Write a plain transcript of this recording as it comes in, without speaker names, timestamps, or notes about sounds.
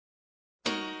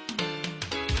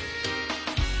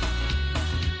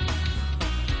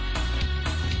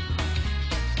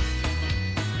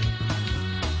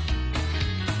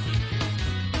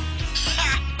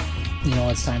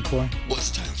what it's time for? What's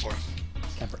it time for?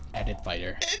 It's time for Edit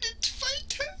Fighter. Edit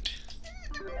Fighter.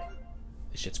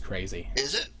 This shit's crazy.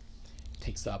 Is it?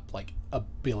 Takes up like 1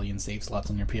 billion save slots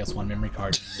on your PS1 memory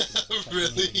card.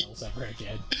 Really? Ever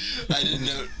again. I didn't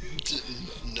know.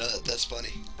 No, that's funny.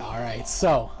 All right,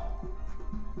 so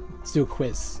let's do a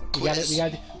quiz. Quiz?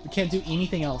 We can't do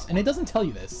anything else, and it doesn't tell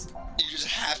you this. You just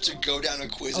have to go down a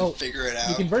quiz and figure it out.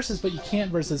 You can versus, but you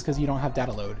can't versus because you don't have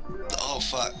data load. Oh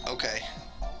fuck. Okay.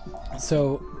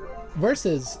 So,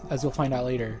 versus, as you'll find out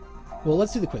later. Well,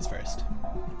 let's do the quiz first.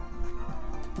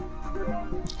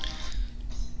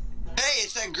 Hey,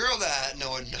 it's that girl that no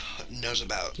one knows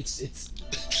about. It's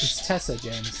Tessa,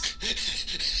 James.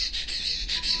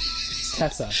 It's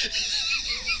Tessa.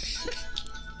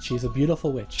 She's a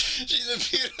beautiful witch. She's a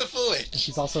beautiful witch. And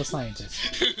she's also a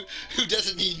scientist. Who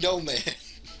doesn't need no man.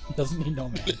 Doesn't need no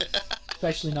man.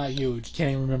 Especially not you.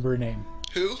 Can't even remember her name.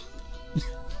 Who?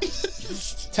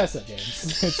 Tessa,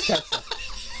 James. It's Tessa.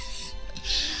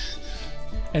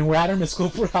 And we're at our mystical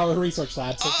power research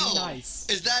lab, so be nice.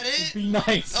 Is that it? Be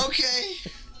nice.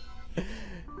 Okay.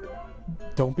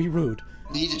 Don't be rude.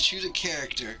 Need to choose a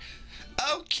character.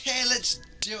 Okay, let's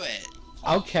do it.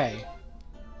 Okay.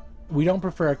 We don't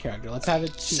prefer a character. Let's have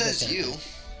it. Says you.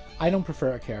 I don't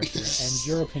prefer a character, and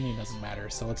your opinion doesn't matter,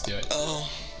 so let's do it. Oh.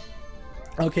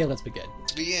 Okay, let's begin.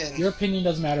 Begin. Your opinion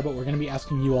doesn't matter, but we're going to be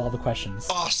asking you all the questions.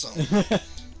 Awesome.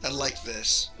 I like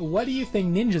this. What do you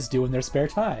think ninjas do in their spare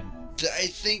time? I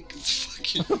think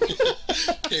fucking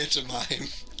pantomime.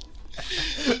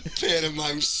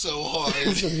 Pantomime so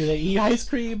hard. Do they eat ice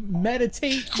cream,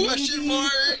 meditate, Question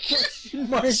mark. Question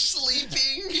mark.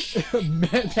 Sleeping.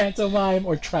 Pantomime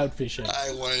or trout fishing?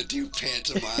 I want to do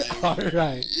pantomime.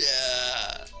 Alright.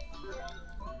 Yeah.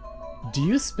 Do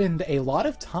you spend a lot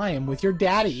of time with your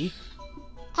daddy?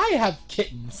 I have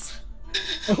kittens.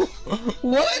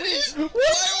 What is...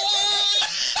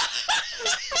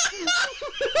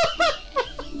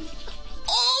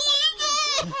 Oh my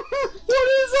god! What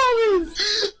is all this?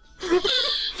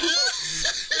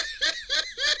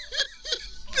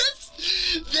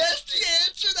 That's the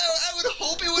answer that I would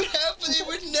hope it would have, but it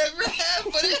would never have,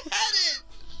 but it had it!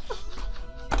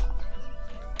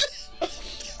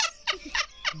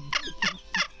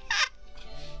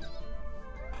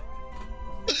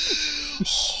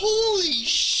 Holy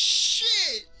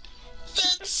shit!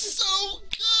 That's so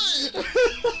good!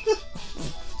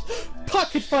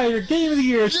 Pocket Fighter Game of the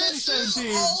Year This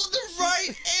 2017. is all the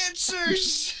right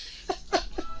answers!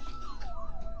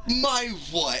 My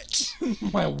what?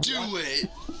 My what? Do it!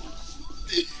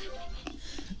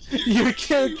 Your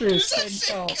character is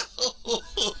Hsien-Ko.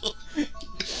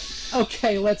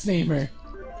 Okay, let's name her.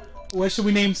 What should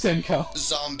we name Hsien-Ko?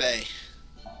 Zombie.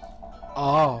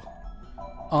 Oh.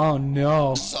 Oh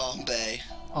no. Zombie.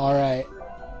 Alright.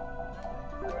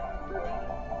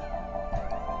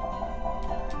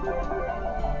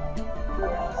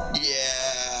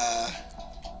 Yeah.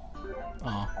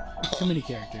 Oh. Too many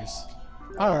characters.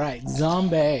 Alright,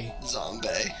 Zombie. Zombie.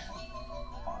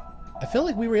 I feel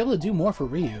like we were able to do more for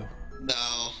Ryu.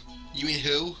 No. You mean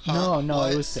who? Huh? No,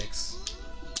 What? it was 6.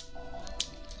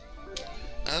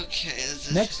 Okay.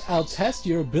 Next, I'll test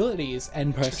your abilities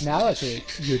and personality.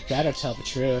 You'd better tell the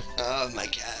truth. Oh my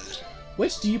god.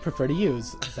 Which do you prefer to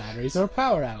use, batteries or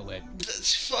power outlet?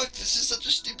 Fuck, this is such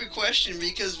a stupid question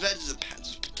because that is a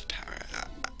power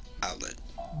outlet.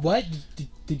 What?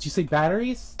 Did you say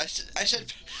batteries? I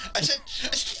said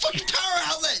fucking power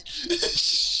outlet!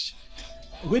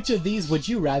 Which of these would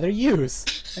you rather use?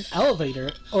 An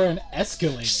elevator or an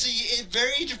escalator? See, it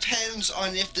very depends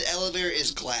on if the elevator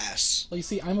is glass. Well, you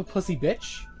see, I'm a pussy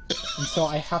bitch, and so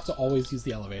I have to always use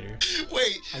the elevator.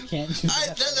 Wait. I can't use an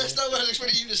escalator. That's not what I was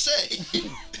expecting you to say.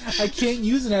 I can't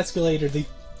use an escalator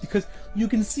because you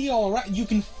can see all around. You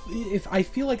can. If I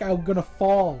feel like I'm gonna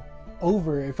fall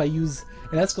over if I use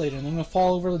an escalator, and I'm gonna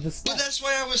fall over the steps. But that's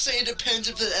why I was saying it depends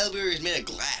if the elevator is made of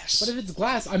glass. But if it's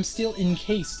glass, I'm still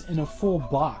encased in a full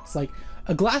box. Like,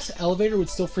 a glass elevator would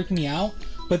still freak me out,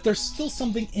 but there's still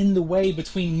something in the way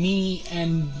between me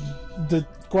and the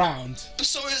ground. But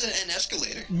so is an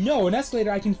escalator. No, an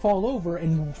escalator I can fall over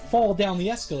and fall down the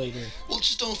escalator. Well,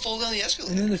 just don't fall down the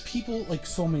escalator. And then there's people, like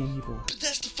so many people. But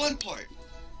that's the fun part.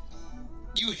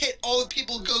 You hit all the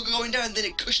people going down, and then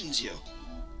it cushions you.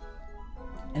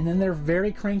 And then they're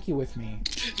very cranky with me.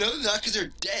 No, they're not, because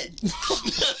they're dead.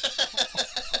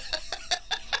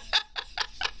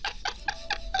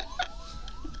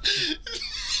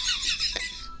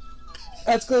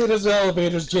 Escalators or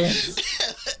elevators, James?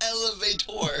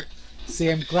 Elevator. See,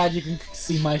 I'm glad you can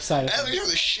see my side of Elevator it.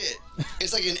 the shit.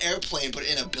 It's like an airplane, but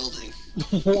in a building.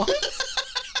 What?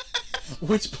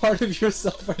 Which part of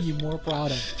yourself are you more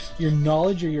proud of? Your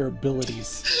knowledge or your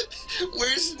abilities?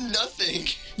 Where's nothing?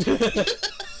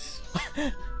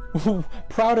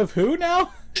 Proud of who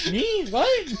now? Me?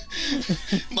 What?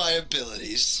 My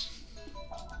abilities.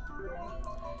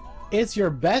 It's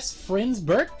your best friend's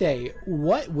birthday.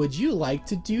 What would you like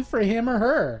to do for him or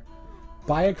her?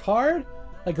 Buy a card?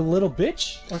 Like a little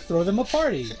bitch? Or throw them a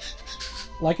party?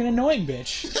 Like an annoying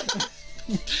bitch?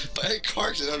 Buy a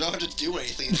card 'cause I don't know how to do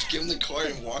anything. Just give them the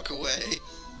card and walk away.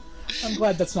 I'm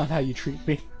glad that's not how you treat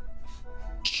me.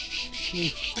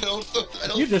 I don't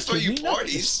You just throw did you me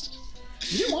parties.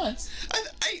 You did once.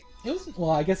 It was,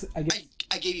 well, I guess.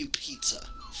 I gave you pizza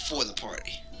for the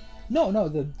party. No,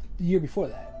 the year before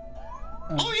that.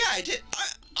 Oh yeah, I did.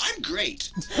 I'm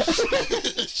great.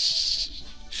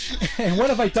 And what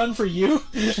have I done for you?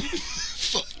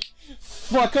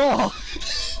 Fuck all.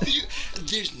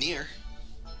 There's near.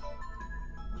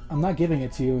 I'm not giving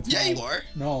it to you. It's mine. You are.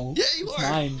 No. Yeah, you it's are.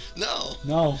 Mine. No.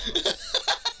 No.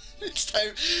 It's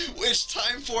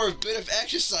time for a bit of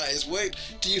exercise. Wait,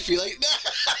 do you feel like?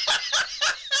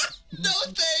 No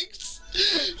thanks.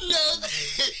 No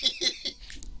thanks.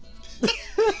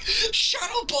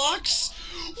 Shadowbox.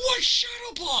 What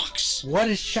Shadowbox? What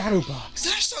is Shadowbox?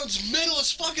 That sounds metal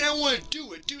as fuck, and I want to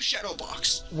do it. Do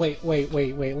Shadowbox. Wait.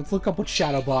 Let's look up what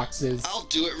Shadowbox is. I'll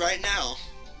do it right now.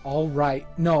 All right.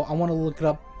 No, I want to look it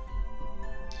up.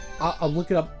 I'll look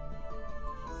it up.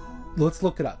 Let's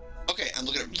look it up. Okay, I'm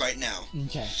looking at it right now.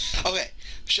 Okay. Okay,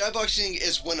 shadowboxing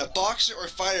is when a boxer or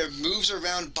fighter moves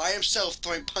around by himself,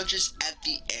 throwing punches at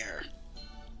the air.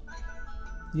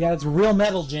 Yeah, it's real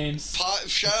metal, James.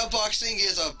 Shadowboxing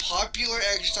is a popular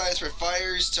exercise for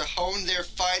fighters to hone their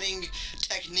fighting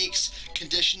techniques,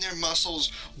 condition their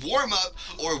muscles, warm up,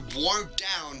 or warm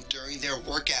down during their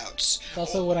workouts. It's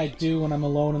also what I do when I'm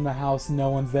alone in the house and no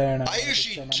one's there. And I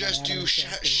usually just do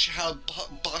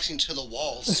shadowboxing to the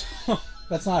walls.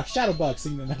 That's not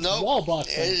shadowboxing, then. That's wall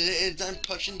boxing. I'm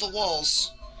punching the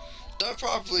walls. Done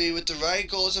properly with the right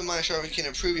goals in mind, sure we can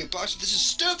improve your boxing. This is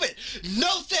stupid!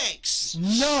 No thanks!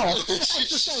 No!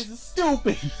 This is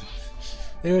stupid!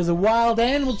 There is a wild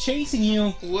animal chasing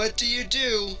you. What do? You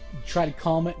try to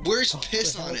calm it. Where's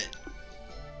piss on it?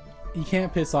 You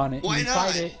can't piss on it. Why you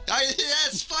not? Fight it.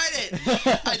 Yes, fight it!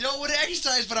 I don't want to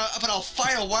exercise, but I'll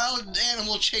fight a wild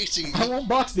animal chasing me. I won't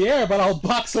box the air, but I'll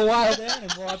box a wild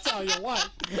animal, I'll tell you what.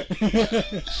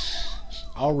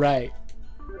 Alright.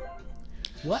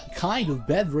 What kind of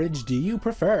beverage do you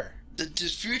prefer? The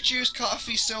fruit juice,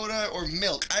 coffee, soda, or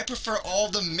milk. I prefer all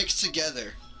of them mixed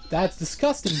together. That's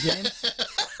disgusting, James.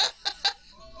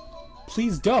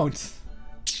 Please don't.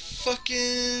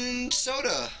 Fucking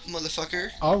soda, motherfucker.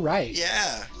 Alright.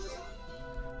 Yeah.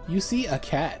 You see a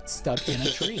cat stuck in a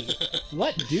tree.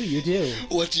 What do you do?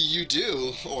 What do you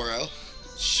do, Oro?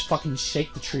 Fucking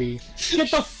shake the tree. Get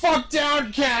the fuck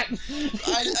down, cat!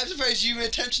 I'm surprised you even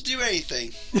attempt to do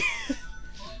anything.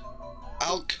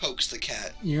 I'll coax the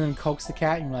cat. You're gonna coax the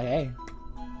cat and you're like, hey.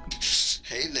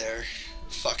 Hey there,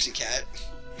 foxy cat.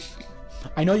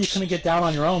 I know you couldn't get down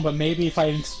on your own, but maybe if I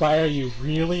inspire you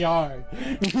really hard.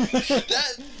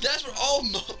 That's what all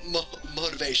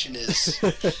motivation is.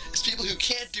 It's people who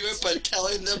can't do it, but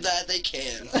telling them that they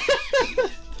can.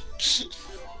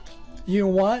 You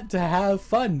want to have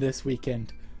fun this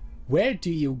weekend. Where do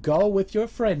you go with your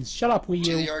friends? Shut up, Wii U.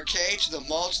 To the arcade, to the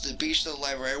mall, to the beach, to the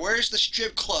library. Where's the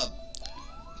strip club?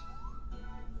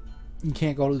 You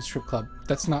can't go to the strip club.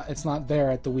 It's not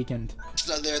there at the weekend. It's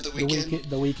not there at the weekend?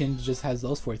 The weekend just has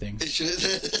those four things.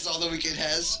 That's all the weekend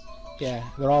has? Yeah,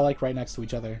 they're all like right next to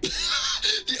each other.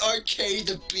 The arcade,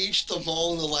 the beach, the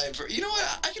mall, and the library. You know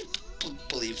what? I can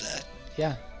believe that.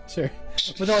 Yeah, sure.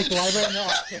 But like the library and the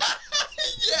arcade.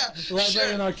 Yeah, the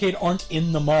library and the arcade aren't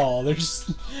in the mall. They're just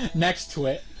next to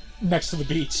it, next to the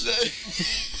beach.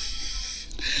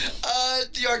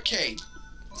 The arcade.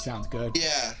 Sounds good.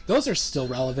 Yeah. Those are still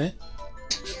relevant.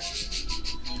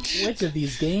 Which of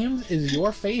these games is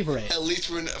your favorite? At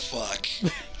least we're in fuck.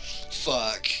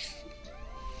 Fuck.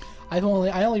 I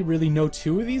only really know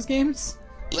two of these games.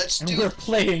 We're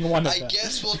playing one of them. I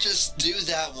guess we'll just do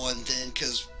that one then,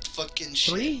 cause fucking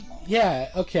shit. 3? Yeah.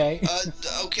 Okay.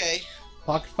 Okay.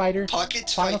 Pocket Fighter.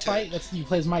 Final Fight. That's you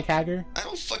play as Mike Hager. I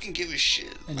don't fucking give a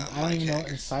shit. And about I don't even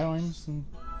Hager. know Sidearms.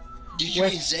 You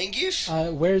mean Zangief?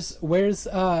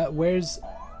 Where's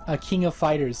King of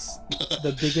Fighters,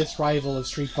 the biggest rival of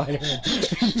Street Fighter?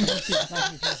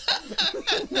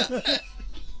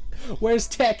 Where's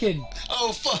Tekken?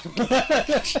 Oh fuck!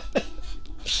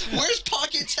 Where's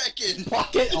Pocket Tekken?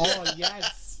 Pocket? Oh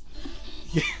yes.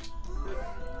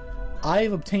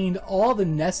 I've obtained all the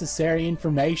necessary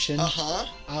information. Uh-huh.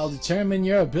 I'll determine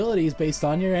your abilities based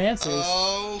on your answers.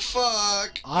 Oh,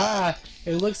 fuck.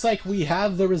 It looks like we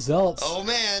have the results. Oh,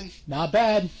 man. Not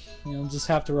bad. You'll just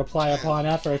have to reply upon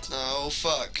effort. Oh,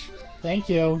 fuck. Thank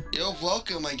you. You're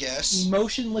welcome, I guess.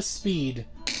 Emotionless speed.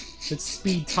 It's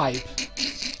speed type.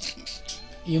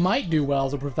 You might do well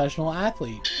as a professional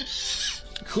athlete.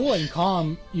 Cool and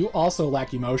calm, you also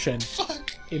lack emotion.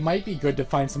 Fuck. It might be good to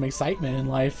find some excitement in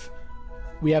life.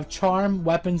 We have charm,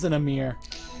 weapons, and a mirror.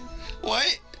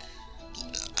 What?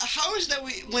 How is that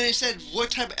when it said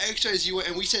what type of exercise you want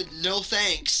and we said no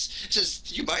thanks? It says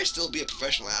you might still be a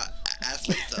professional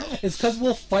athlete though. It's because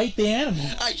we'll fight the animal.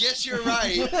 I guess you're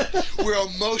right. We're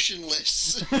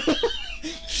emotionless.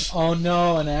 Oh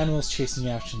no, an animal's chasing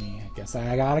after me. I guess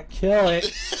I gotta kill it.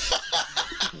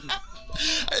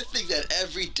 I think that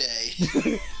every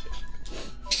day.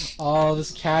 Oh,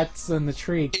 this cat's in the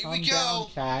tree. Here Calm we go. down,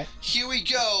 cat. Here we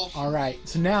go. Alright,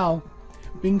 so now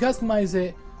we can customize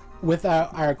it with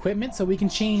our equipment, so we can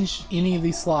change any of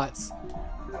these slots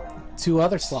to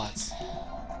other slots.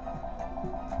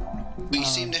 We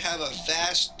seem to have a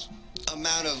vast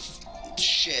amount of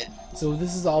shit. So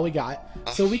this is all we got.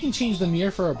 So we can change the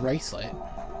mirror for a bracelet.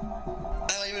 I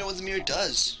don't even know what the mirror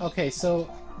does. Okay, so...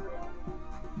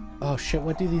 Oh shit,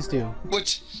 what do these do?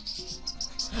 What?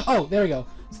 Oh, there we go.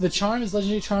 So the charm is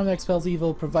legendary charm that expels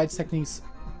evil, provides techniques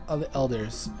of the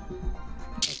elders.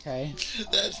 Okay.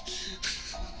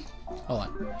 Hold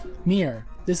on. Mirror.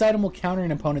 This item will counter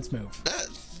an opponent's move.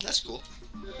 That's cool.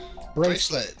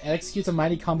 Bracelet. It executes a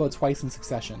mighty combo twice in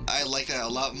succession. I like that a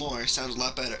lot more. Sounds a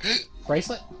lot better.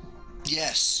 Bracelet?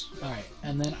 Yes. Alright,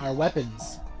 and then our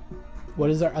weapons. What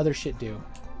does our other shit do?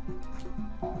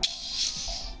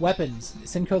 Weapons.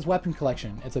 Hsien-Ko's weapon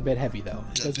collection. It's a bit heavy though.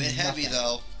 It's a bit heavy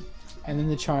though. And then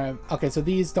the charm. Okay, so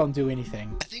these don't do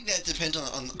anything. I think that depends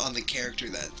on the character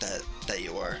that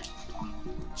you are.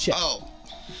 Shit. Oh.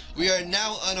 We are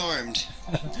now unarmed.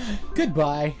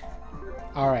 Goodbye.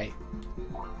 Alright.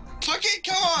 Fuck it,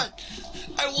 come on!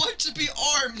 I want to be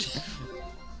armed!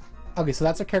 Okay, so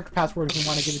that's our character password if we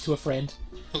want to give it to a friend.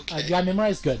 Okay. Do I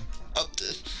memorize? Good. Up to...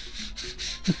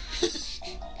 Let's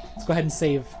go ahead and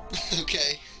save.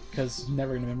 Okay. Because I'm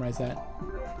never going to memorize that.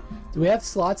 Do we have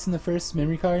slots in the first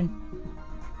memory card?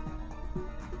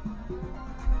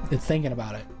 It's thinking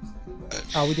about it.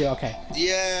 Oh, we do. Okay.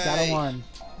 Yeah. Got a 1.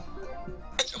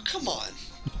 Oh, come on.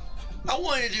 I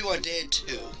wanted to do a day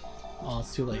 2. Oh,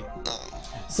 it's too late. Oh.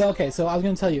 So, okay, so I was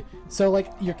going to tell you. So, like,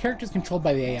 your character's controlled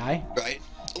by the AI. Right.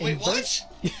 Wait, what?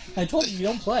 I told you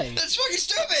don't play. That's fucking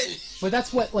stupid! But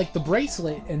that's what, like, the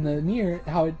bracelet and the mirror,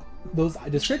 how it... Those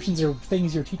descriptions are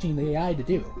things you're teaching the AI to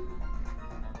do.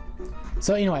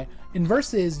 So anyway, in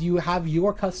versus, you have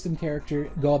your custom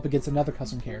character go up against another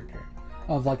custom character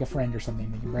of like a friend or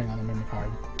something that you bring on the memory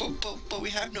card. But we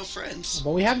have no friends.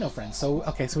 But we have no friends. So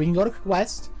okay, so we can go to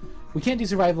quest. We can't do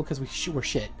survival because we're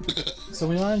shit. So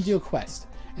we want to do a quest,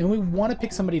 and we want to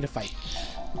pick somebody to fight.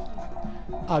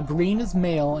 Green is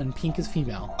male and pink is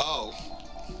female. Oh.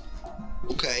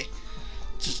 Okay.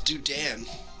 Just do Dan.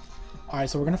 Alright,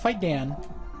 so we're gonna fight Dan.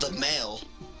 The male.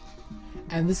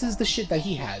 And this is the shit that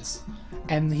he has.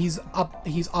 And he's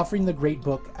offering the Great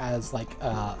Book as like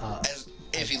As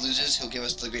if he loses, he'll give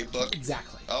us the Great Book.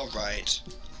 Exactly. All right.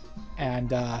 And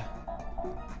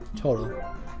total.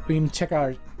 We can check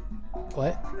our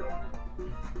what?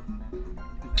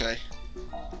 Okay.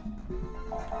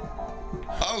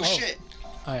 Oh shit.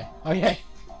 Alright. Okay.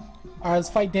 Alright, let's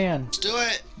fight Dan. Let's do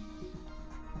it.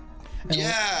 And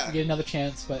yeah. we'll get another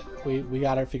chance, but we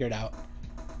got her figured out.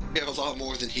 We have a lot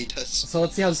more than he does. So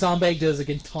let's see how Zombie does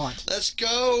against Taunt. Let's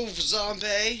go,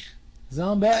 Zombie.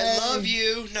 Zombie. I love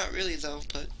you. Not really though,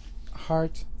 but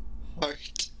heart.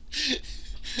 Heart.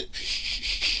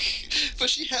 But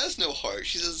she has no heart.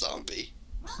 She's a zombie.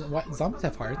 So what? Zombies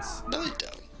have hearts. No, they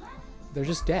don't. They're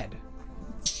just dead.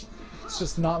 It's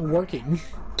just not working.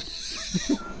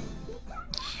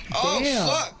 Oh Damn.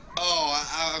 fuck! Oh,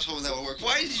 I was hoping that would work.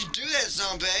 Why did you do that,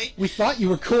 Zombie? We thought you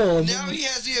were cool. And Now he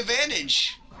has the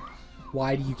advantage.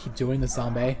 Why do you keep doing this,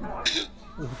 Zombie?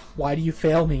 Why do you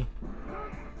fail me?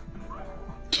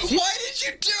 Why did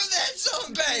you do that,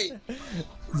 Zombie?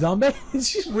 Zombie?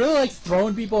 She's really like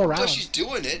throwing people around. But she's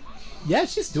doing it. Yeah,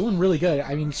 she's doing really good.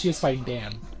 I mean, she is fighting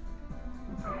Dan.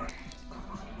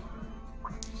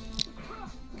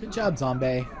 Good job,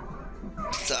 Zombie.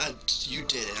 You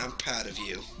did it. I'm proud of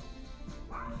you.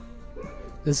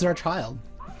 This is our child.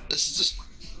 This is just...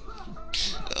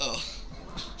 Oh.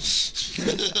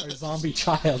 Our zombie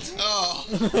child. Oh.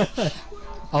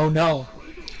 Oh no.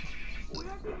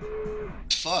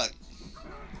 Fuck.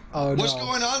 Oh, What's no.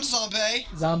 going on, Zombie?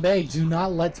 Zombie, do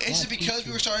not let... Is it because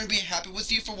we were starting to be happy with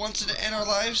you for once in our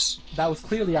lives? That was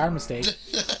clearly our mistake.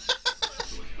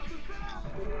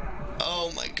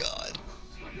 Oh my god.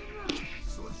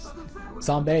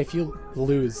 Zombie, if you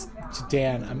lose to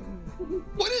Dan, I'm...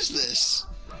 What is this?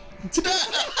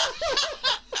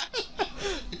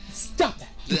 Stop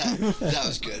that! That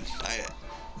was good.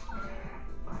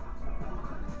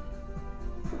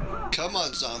 Come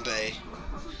on, Zombie.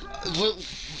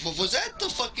 Was that the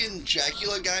fucking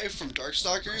Dracula guy from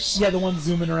Darkstalkers? Yeah, the one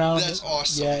zooming around. That's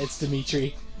awesome. Yeah, it's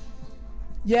Dimitri.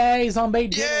 Yay, Zombie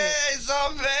did it! Yay,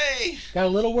 Zombie! Got a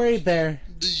little worried there.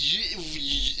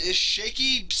 A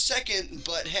shaky second,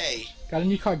 but hey. Got a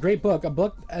new card. Great book. A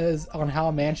book as on how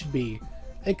a man should be.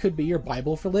 It could be your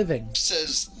Bible for living. It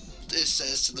says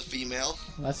to the female.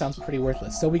 Well, that sounds pretty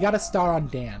worthless. So we got a star on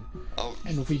Dan. Oh.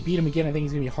 And if we beat him again, I think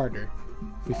he's gonna be harder.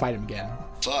 If we fight him again.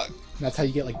 Fuck. And that's how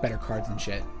you get like better cards and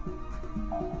shit.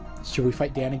 Should we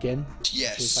fight Dan again?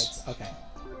 Yes. Okay.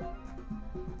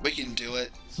 We can do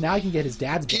it. So now I can get his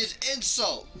dad's book. His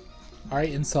insult.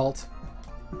 Alright, insult.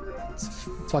 Let's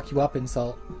fuck you up,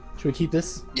 insult. Should we keep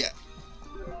this? Yeah.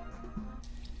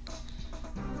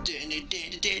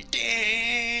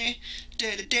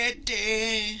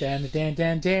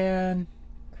 Dan.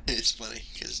 It's funny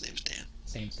because his name's Dan.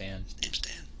 Name's Dan. His name's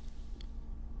Dan.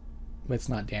 But it's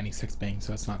not Danny Sixbang,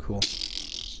 so it's not cool.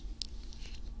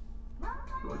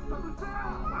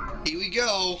 Here we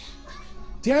go.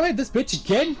 Damn it, this bitch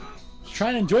again? She's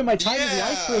trying to enjoy my time at the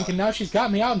ice rink, and now she's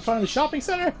got me out in front of the shopping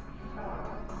center?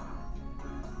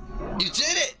 You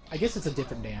did it! I guess it's a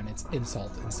different Dan. It's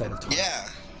insult instead of taunt. Yeah.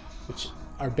 Which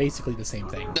are basically the same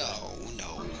thing. No.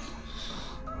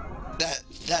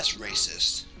 That's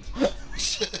racist.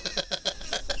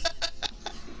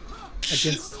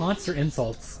 Against taunts or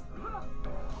insults?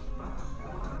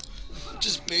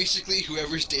 Just basically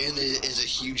whoever's Dan is a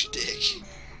huge dick.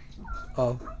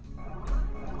 Oh.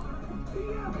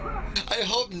 I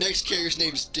hope next character's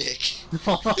name's Dick.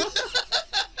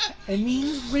 I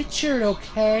mean Richard,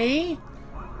 okay?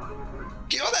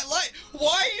 Get on that light!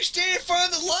 Why are you standing in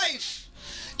front of the life?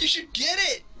 You should get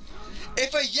it!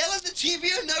 If I yell at the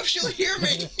TV enough, she'll hear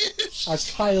me! Our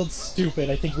child's stupid.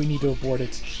 I think we need to abort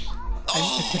it.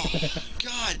 Oh!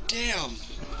 God damn!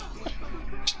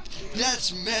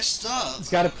 That's messed up! It's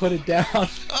gotta put it down.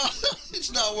 Oh,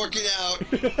 it's not working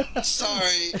out.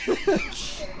 Sorry.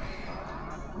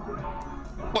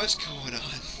 What's going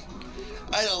on?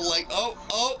 I don't like...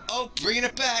 Oh, bringing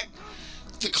it back!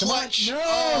 The clutch! No!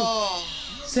 Oh.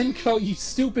 Hsien-Ko, you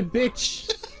stupid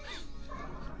bitch!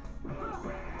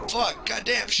 Fuck,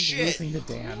 goddamn shit! Listening to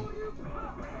Dan.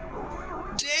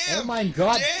 Damn! Oh my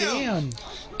god, damn!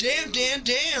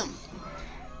 Damn!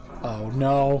 Oh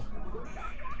no.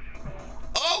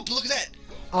 Oh, look at that!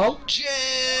 Oh!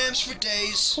 Gems for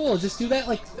days! Cool, just do that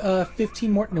like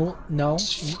 15 more... No.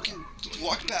 Just fucking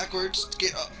walk backwards,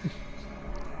 get up.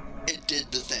 It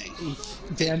did the thing.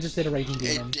 Dan just did a Raging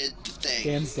Demon. It did the thing.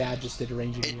 Dan's dad just did a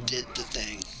Raging Demon. It did the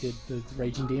thing. Did the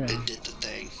Raging Demon. It did the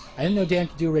thing. I didn't know Dan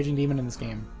could do a Raging Demon in this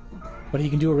game. But he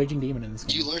can do a Raging Demon in this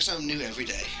game. You learn something new every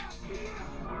day.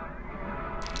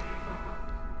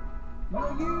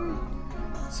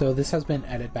 So this has been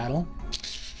Edit Battle.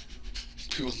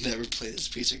 We will never play this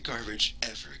piece of garbage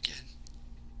ever again.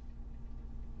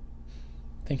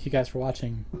 Thank you guys for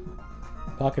watching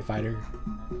Pocket Fighter.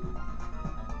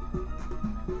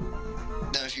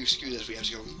 Now if you screw this, we have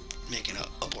to go make an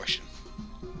abortion.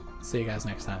 See you guys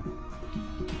next time.